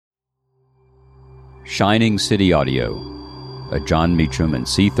Shining City Audio, a Jon Meacham and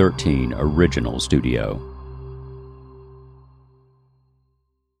C13 original studio.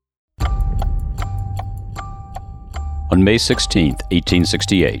 On May 16,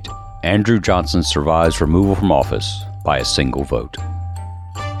 1868, Andrew Johnson survives removal from office by a single vote.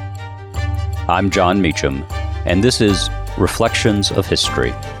 I'm Jon Meacham, and this is Reflections of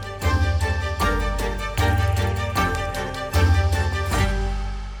History.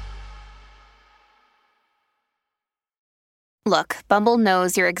 Look, Bumble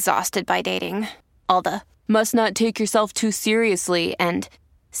knows you're exhausted by dating. All the, must not take yourself too seriously, and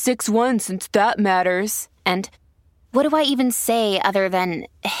 6'1" since that matters, and what do I even say other than,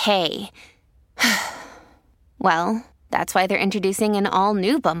 hey? Well, that's why they're introducing an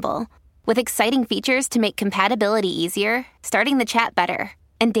all-new Bumble, with exciting features to make compatibility easier, starting the chat better,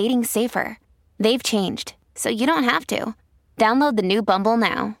 and dating safer. They've changed, so you don't have to. Download the new Bumble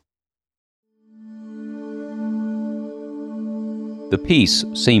now. The peace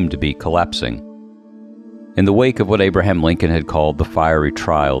seemed to be collapsing. In the wake of what Abraham Lincoln had called the fiery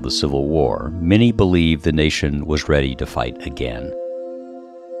trial of the Civil War, many believed the nation was ready to fight again.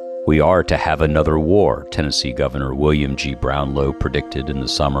 "We are to have another war," Tennessee Governor William G. Brownlow predicted in the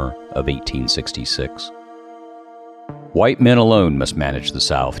summer of 1866. "White men alone must manage the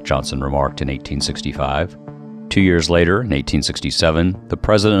South," Johnson remarked in 1865. 2 years later, in 1867, the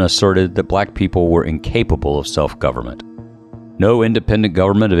president asserted that black people were incapable of self-government. "No independent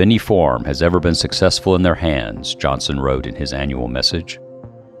government of any form has ever been successful in their hands," Johnson wrote in his annual message.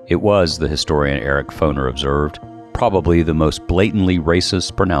 It was, the historian Eric Foner observed, probably the most blatantly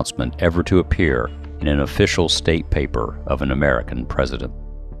racist pronouncement ever to appear in an official state paper of an American president.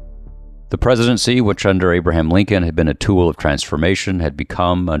 The presidency, which under Abraham Lincoln had been a tool of transformation, had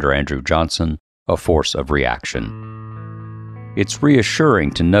become, under Andrew Johnson, a force of reaction. It's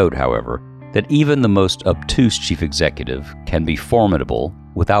reassuring to note, however, that even the most obtuse chief executive can be formidable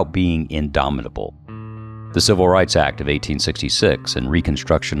without being indomitable. The Civil Rights Act of 1866 and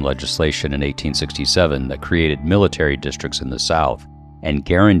Reconstruction legislation in 1867 that created military districts in the South and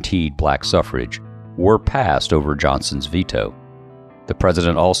guaranteed black suffrage were passed over Johnson's veto. The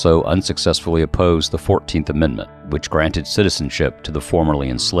president also unsuccessfully opposed the 14th Amendment, which granted citizenship to the formerly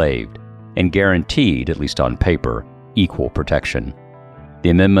enslaved and guaranteed, at least on paper, equal protection. The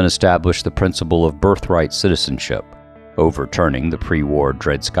amendment established the principle of birthright citizenship, overturning the pre-war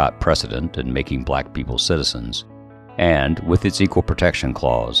Dred Scott precedent and making black people citizens, and, with its equal protection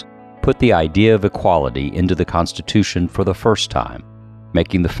clause, put the idea of equality into the Constitution for the first time,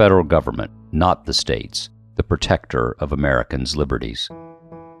 making the federal government, not the states, the protector of Americans' liberties.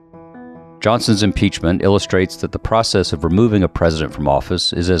 Johnson's impeachment illustrates that the process of removing a president from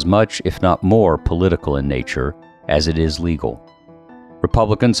office is as much, if not more, political in nature as it is legal.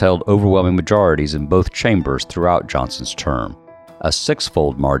 Republicans held overwhelming majorities in both chambers throughout Johnson's term, a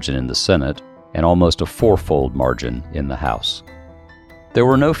six-fold margin in the Senate and almost a four-fold margin in the House. There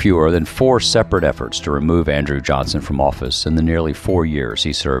were no fewer than 4 separate efforts to remove Andrew Johnson from office in the nearly 4 years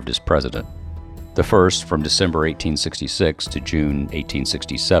he served as president. The first, from December 1866 to June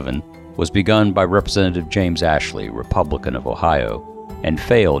 1867, was begun by Representative James Ashley, Republican of Ohio, and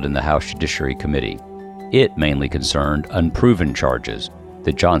failed in the House Judiciary Committee. It mainly concerned unproven charges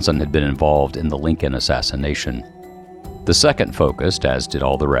that Johnson had been involved in the Lincoln assassination. The second focused, as did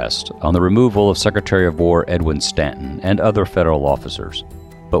all the rest, on the removal of Secretary of War Edwin Stanton and other federal officers,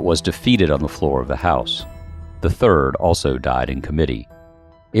 but was defeated on the floor of the House. The third also died in committee.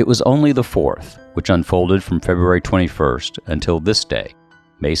 It was only the fourth, which unfolded from February 21st until this day,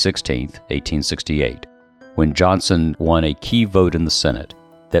 May 16, 1868, when Johnson won a key vote in the Senate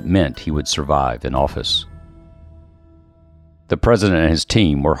that meant he would survive in office. The president and his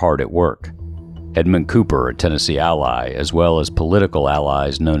team were hard at work. Edmund Cooper, a Tennessee ally, as well as political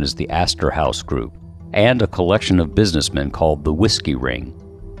allies known as the Astor House Group, and a collection of businessmen called the Whiskey Ring,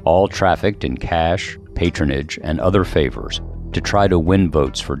 all trafficked in cash, patronage, and other favors to try to win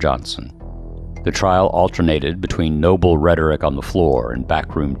votes for Johnson. The trial alternated between noble rhetoric on the floor and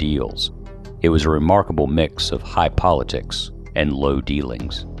backroom deals. It was a remarkable mix of high politics and low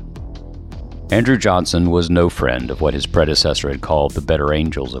dealings. Andrew Johnson was no friend of what his predecessor had called the better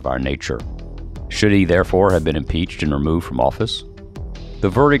angels of our nature. Should he therefore have been impeached and removed from office? The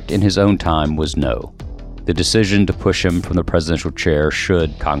verdict in his own time was no. The decision to push him from the presidential chair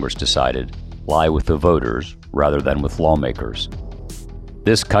should, Congress decided, lie with the voters rather than with lawmakers.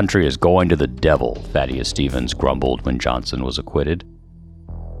 "This country is going to the devil," Thaddeus Stevens grumbled when Johnson was acquitted.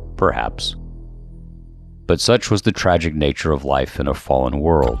 Perhaps. But such was the tragic nature of life in a fallen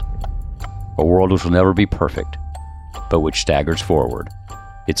world. A world which will never be perfect, but which staggers forward,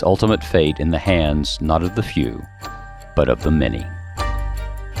 its ultimate fate in the hands not of the few, but of the many.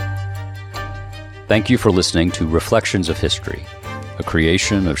 Thank you for listening to Reflections of History, a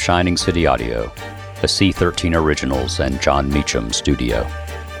creation of Shining City Audio, a C13 Originals and John Meacham studio.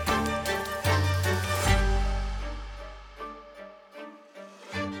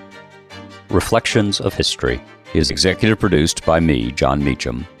 Reflections of History is executive produced by me, John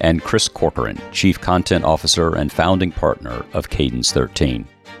Meacham, and Chris Corcoran, Chief Content Officer and founding partner of Cadence 13.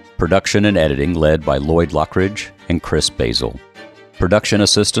 Production and editing led by Lloyd Lockridge and Chris Basil. Production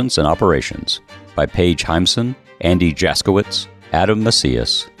assistance and operations by Paige Heimson, Andy Jaskowitz, Adam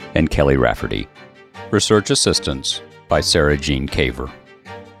Macias, and Kelly Rafferty. Research assistance by Sarah Jean Caver.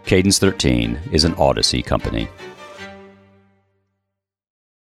 Cadence 13 is an Odyssey company.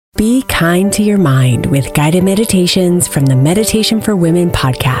 Be kind to your mind with guided meditations from the Meditation for Women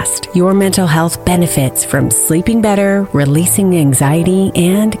podcast. Your mental health benefits from sleeping better, releasing anxiety,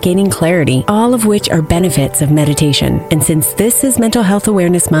 and gaining clarity, all of which are benefits of meditation. And since this is Mental Health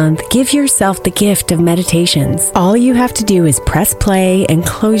Awareness Month, give yourself the gift of meditations. All you have to do is press play and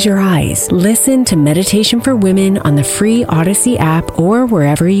close your eyes. Listen to Meditation for Women on the free Odyssey app or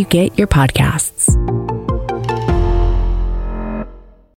wherever you get your podcasts.